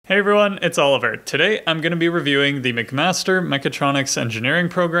Hey everyone, it's Oliver. Today I'm going to be reviewing the McMaster Mechatronics engineering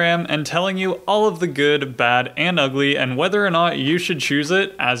program and telling you all of the good, bad, and ugly and whether or not you should choose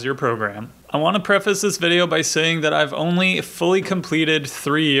it as your program. I want to preface this video by saying that I've only fully completed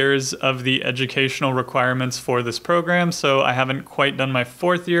 3 years of the educational requirements for this program, so I haven't quite done my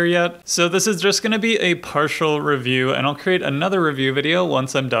 4th year yet. So this is just going to be a partial review, and I'll create another review video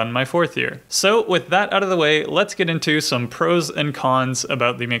once I'm done my 4th year. So with that out of the way, let's get into some pros and cons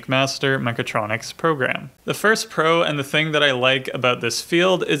about the McMaster Mechatronics program. The first pro and the thing that I like about this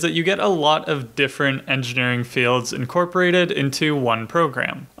field is that you get a lot of different engineering fields incorporated into one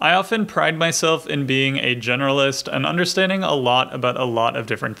program. I often pride myself in being a generalist and understanding a lot about a lot of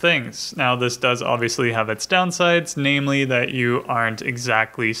different things. Now, this does obviously have its downsides, namely that you aren't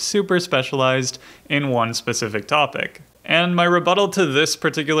exactly super specialized in one specific topic. And my rebuttal to this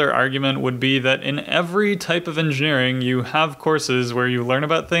particular argument would be that in every type of engineering, you have courses where you learn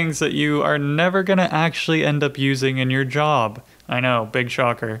about things that you are never going to actually end up using in your job. I know, big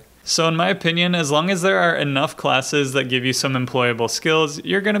shocker. So in my opinion, as long as there are enough classes that give you some employable skills,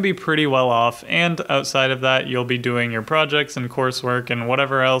 you're going to be pretty well off, and outside of that, you'll be doing your projects and coursework and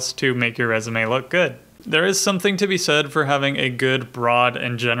whatever else to make your resume look good. There is something to be said for having a good, broad,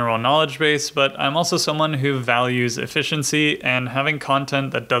 and general knowledge base, but I'm also someone who values efficiency, and having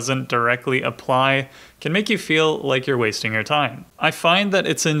content that doesn't directly apply can make you feel like you're wasting your time. I find that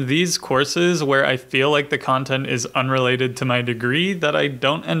it's in these courses where I feel like the content is unrelated to my degree that I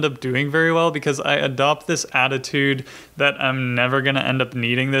don't end up doing very well, because I adopt this attitude that I'm never going to end up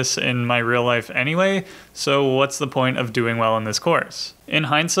needing this in my real life anyway, so what's the point of doing well in this course? In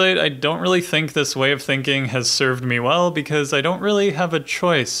hindsight, I don't really think this way of thinking has served me well, because I don't really have a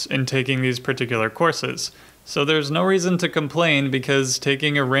choice in taking these particular courses. So there's no reason to complain, because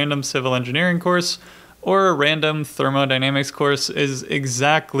taking a random civil engineering course or a random thermodynamics course is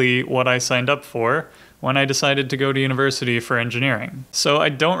exactly what I signed up for when I decided to go to university for engineering. So I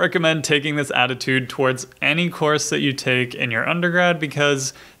don't recommend taking this attitude towards any course that you take in your undergrad,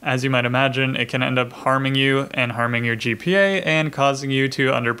 because, as you might imagine, it can end up harming you and harming your GPA and causing you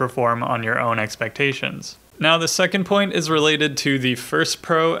to underperform on your own expectations. Now, the second point is related to the first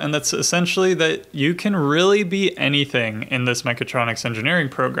pro, and that's essentially that you can really be anything in this mechatronics engineering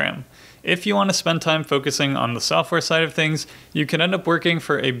program. If you want to spend time focusing on the software side of things, you can end up working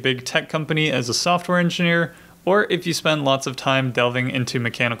for a big tech company as a software engineer, or if you spend lots of time delving into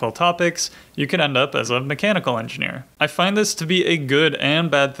mechanical topics, you can end up as a mechanical engineer. I find this to be a good and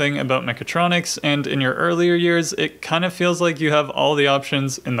bad thing about mechatronics, and in your earlier years, it kind of feels like you have all the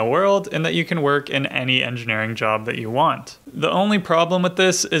options in the world and that you can work in any engineering job that you want. The only problem with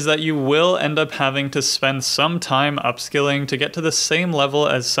this is that you will end up having to spend some time upskilling to get to the same level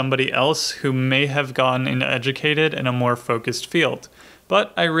as somebody else who may have gotten educated in a more focused field.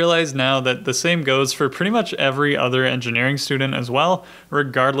 But I realize now that the same goes for pretty much every other engineering student as well,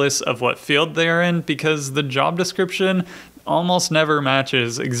 regardless of what field they are in, because the job description almost never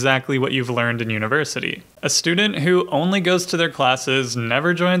matches exactly what you've learned in university. A student who only goes to their classes,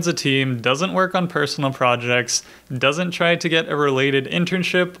 never joins a team, doesn't work on personal projects, doesn't try to get a related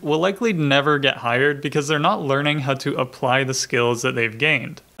internship will likely never get hired, because they're not learning how to apply the skills that they've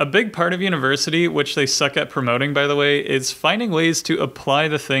gained. A big part of university, which they suck at promoting by the way, is finding ways to apply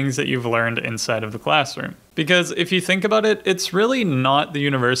the things that you've learned inside of the classroom. Because if you think about it, it's really not the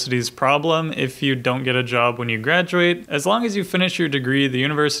university's problem if you don't get a job when you graduate. As long as you finish your degree, the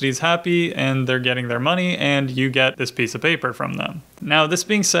university's happy and they're getting their money and you get this piece of paper from them. Now, this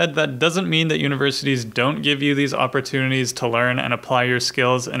being said, that doesn't mean that universities don't give you these opportunities to learn and apply your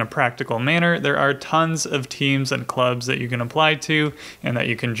skills in a practical manner. There are tons of teams and clubs that you can apply to and that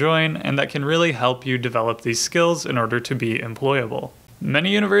you can join, and that can really help you develop these skills in order to be employable.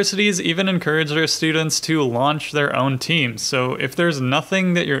 Many universities even encourage their students to launch their own teams, so if there's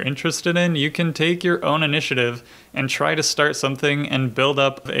nothing that you're interested in, you can take your own initiative and try to start something and build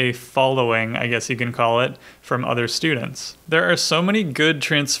up a following, I guess you can call it, from other students. There are so many good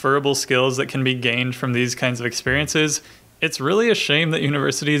transferable skills that can be gained from these kinds of experiences. It's really a shame that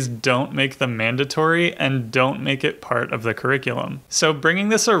universities don't make them mandatory and don't make it part of the curriculum. So bringing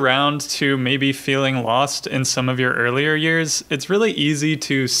this around to maybe feeling lost in some of your earlier years, it's really easy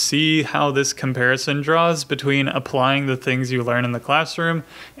to see how this comparison draws between applying the things you learn in the classroom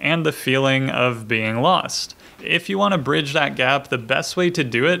and the feeling of being lost. If you want to bridge that gap, the best way to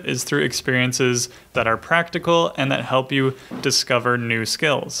do it is through experiences that are practical and that help you discover new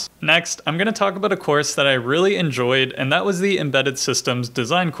skills. Next, I'm going to talk about a course that I really enjoyed, and that was the Embedded Systems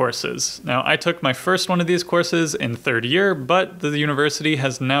Design courses. Now, I took my first one of these courses in third year, but the university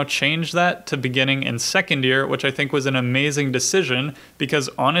has now changed that to beginning in second year, which I think was an amazing decision because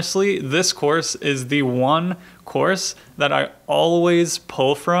honestly, this course is the one course that I always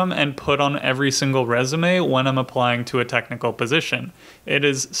pull from and put on every single resume when I'm applying to a technical position. It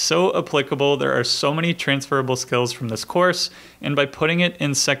is so applicable. There are so many transferable skills from this course, and by putting it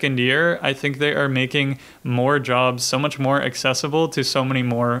in second year, I think they are making more jobs so much more accessible to so many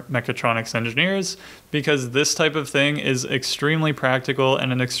more mechatronics engineers, because this type of thing is extremely practical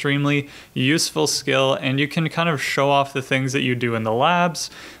and an extremely useful skill, and you can kind of show off the things that you do in the labs.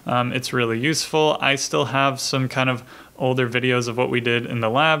 It's really useful. I still have some kind of older videos of what we did in the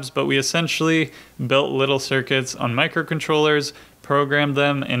labs, but we essentially built little circuits on microcontrollers, programmed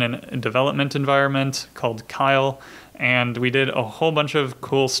them in a development environment called Kyle, and we did a whole bunch of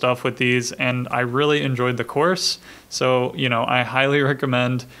cool stuff with these, and I really enjoyed the course. So, I highly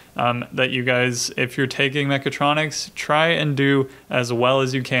recommend that you guys, if you're taking mechatronics, try and do as well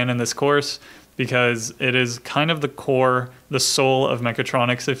as you can in this course, because it is kind of the core, the soul of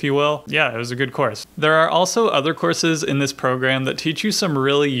mechatronics, if you will. Yeah, it was a good course. There are also other courses in this program that teach you some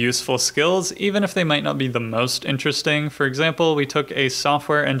really useful skills, even if they might not be the most interesting. For example, we took a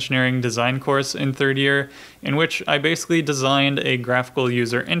software engineering design course in third year, in which I basically designed a graphical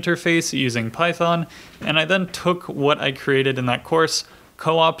user interface using Python, and I then took what I created in that course,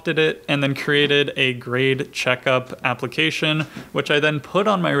 co-opted it, and then created a grade checkup application, which I then put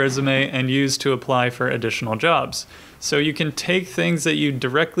on my resume and used to apply for additional jobs. So you can take things that you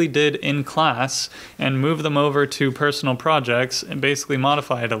directly did in class and move them over to personal projects and basically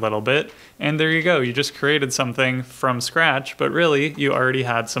modify it a little bit. And there you go, you just created something from scratch, but really you already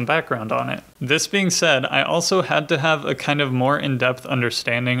had some background on it. This being said, I also had to have a kind of more in-depth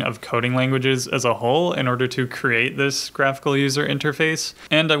understanding of coding languages as a whole in order to create this graphical user interface.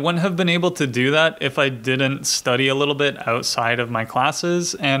 And I wouldn't have been able to do that if I didn't study a little bit outside of my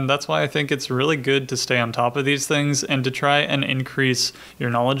classes. And that's why I think it's really good to stay on top of these things and to try and increase your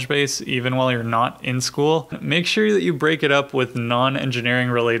knowledge base even while you're not in school. Make sure that you break it up with non-engineering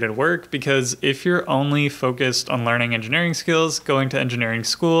related work, because if you're only focused on learning engineering skills, going to engineering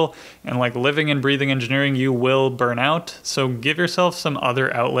school, and like living and breathing engineering, you will burn out. So give yourself some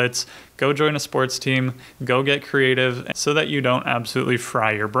other outlets. Go join a sports team, go get creative, so that you don't absolutely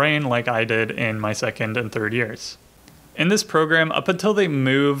fry your brain like I did in my second and third years. In this program, up until they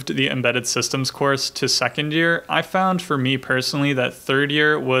moved the embedded systems course to second year, I found for me personally that third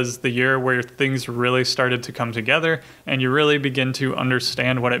year was the year where things really started to come together and you really begin to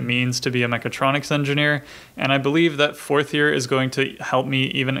understand what it means to be a mechatronics engineer. And I believe that fourth year is going to help me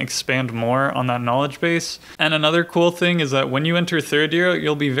even expand more on that knowledge base. And another cool thing is that when you enter third year,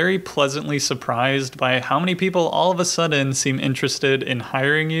 you'll be very pleasantly surprised by how many people all of a sudden seem interested in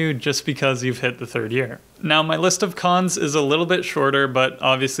hiring you just because you've hit the third year. Now, my list of cons is a little bit shorter, but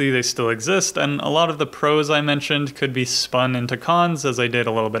obviously they still exist, and a lot of the pros I mentioned could be spun into cons, as I did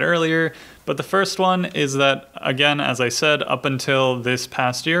a little bit earlier. But the first one is that, again, as I said, up until this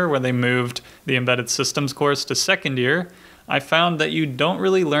past year, where they moved the embedded systems course to second year, I found that you don't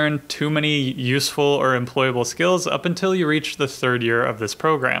really learn too many useful or employable skills up until you reach the third year of this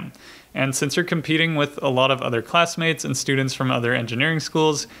program. And since you're competing with a lot of other classmates and students from other engineering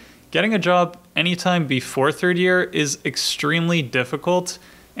schools, getting a job anytime before third year is extremely difficult,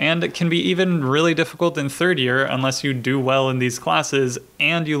 and it can be even really difficult in third year unless you do well in these classes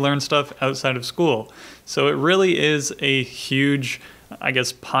and you learn stuff outside of school. So it really is a huge, I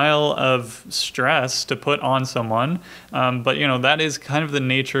guess, pile of stress to put on someone. But that is kind of the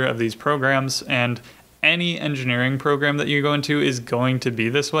nature of these programs, and any engineering program that you go into is going to be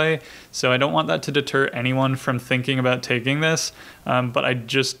this way. So I don't want that to deter anyone from thinking about taking this. But I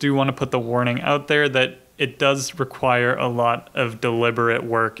just do want to put the warning out there that it does require a lot of deliberate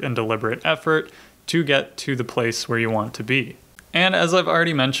work and deliberate effort to get to the place where you want to be. And as I've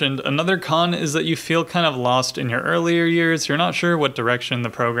already mentioned, another con is that you feel kind of lost in your earlier years. You're not sure what direction the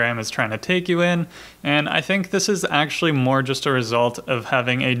program is trying to take you in. And I think this is actually more just a result of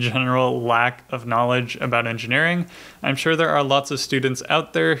having a general lack of knowledge about engineering. I'm sure there are lots of students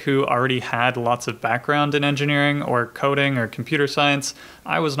out there who already had lots of background in engineering or coding or computer science.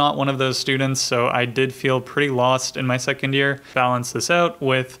 I was not one of those students, so I did feel pretty lost in my second year. Balance this out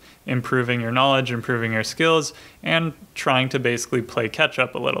with improving your knowledge, improving your skills, and trying to basically play catch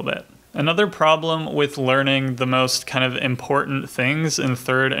up a little bit. Another problem with learning the most kind of important things in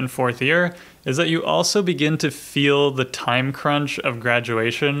third and fourth year is that you also begin to feel the time crunch of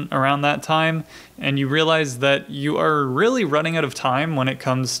graduation around that time, and you realize that you are really running out of time when it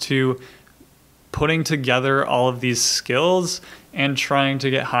comes to putting together all of these skills and trying to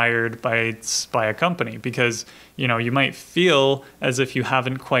get hired by a company, because you might feel as if you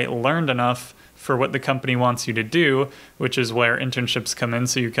haven't quite learned enough for what the company wants you to do, which is where internships come in,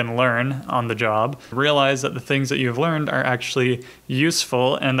 so you can learn on the job. Realize that the things that you've learned are actually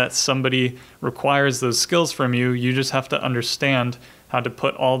useful and that somebody requires those skills from you. You just have to understand how to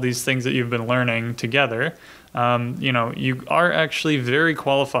put all these things that you've been learning together. You are actually very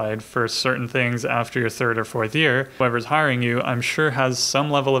qualified for certain things after your third or fourth year. Whoever's hiring you, I'm sure, has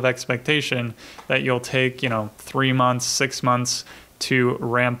some level of expectation that you'll take, 3 months, 6 months to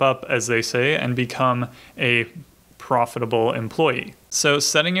ramp up, as they say, and become a profitable employee. So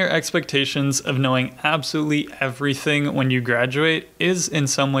setting your expectations of knowing absolutely everything when you graduate is in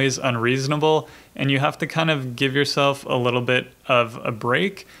some ways unreasonable, and you have to kind of give yourself a little bit of a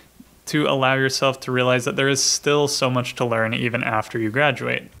break to allow yourself to realize that there is still so much to learn even after you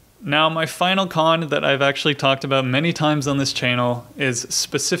graduate. Now, my final con that I've actually talked about many times on this channel is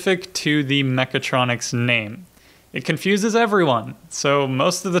specific to the mechatronics name. It confuses everyone, so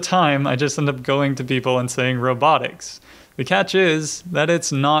most of the time I just end up going to people and saying robotics. The catch is that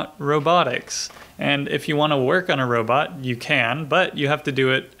it's not robotics, and if you want to work on a robot, you can, but you have to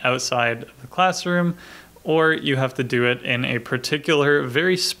do it outside of the classroom, or you have to do it in a particular,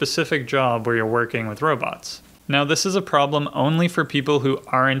 very specific job where you're working with robots. Now, this is a problem only for people who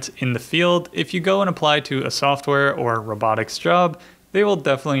aren't in the field. If you go and apply to a software or robotics job, they will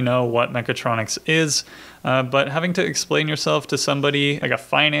definitely know what mechatronics is, but having to explain yourself to somebody like a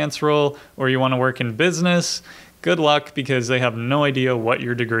finance role, or you want to work in business, good luck, because they have no idea what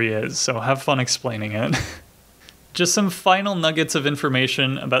your degree is, so have fun explaining it. Just some final nuggets of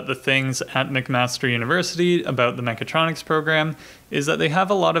information about the things at McMaster University about the mechatronics program is that they have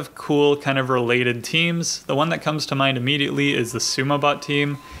a lot of cool kind of related teams. The one that comes to mind immediately is the SumoBot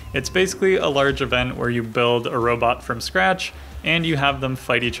team. It's basically a large event where you build a robot from scratch and you have them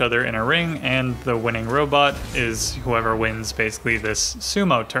fight each other in a ring, and the winning robot is whoever wins basically this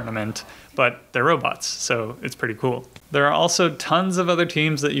sumo tournament, but they're robots, so it's pretty cool. There are also tons of other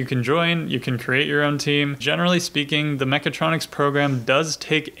teams that you can join. You can create your own team. Generally speaking, the mechatronics program does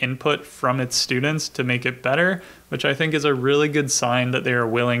take input from its students to make it better, which I think is a really good sign that they are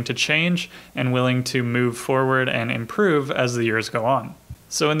willing to change and willing to move forward and improve as the years go on.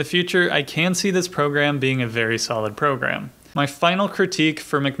 So in the future, I can see this program being a very solid program. My final critique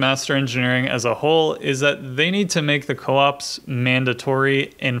for McMaster Engineering as a whole is that they need to make the co-ops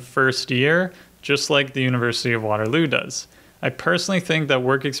mandatory in first year, just like the University of Waterloo does. I personally think that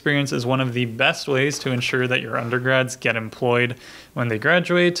work experience is one of the best ways to ensure that your undergrads get employed when they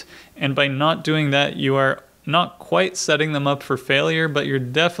graduate, and by not doing that, you are not quite setting them up for failure, but you're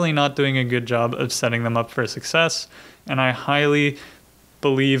definitely not doing a good job of setting them up for success, and I highly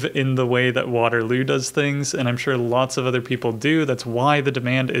believe in the way that Waterloo does things, and I'm sure lots of other people do. That's why the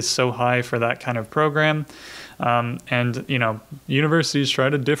demand is so high for that kind of program. Universities try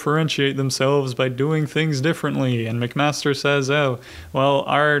to differentiate themselves by doing things differently, and McMaster says, oh, well,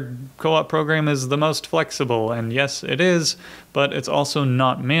 our co-op program is the most flexible, and yes, it is, but it's also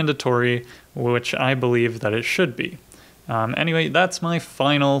not mandatory, which I believe that it should be. Anyway, that's my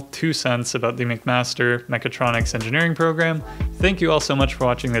final 2 cents about the McMaster Mechatronics Engineering program. Thank you all so much for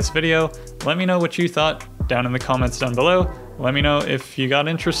watching this video. Let me know what you thought down in the comments down below. Let me know if you got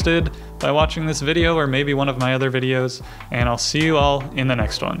interested by watching this video or maybe one of my other videos, and I'll see you all in the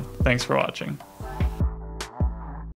next one. Thanks for watching.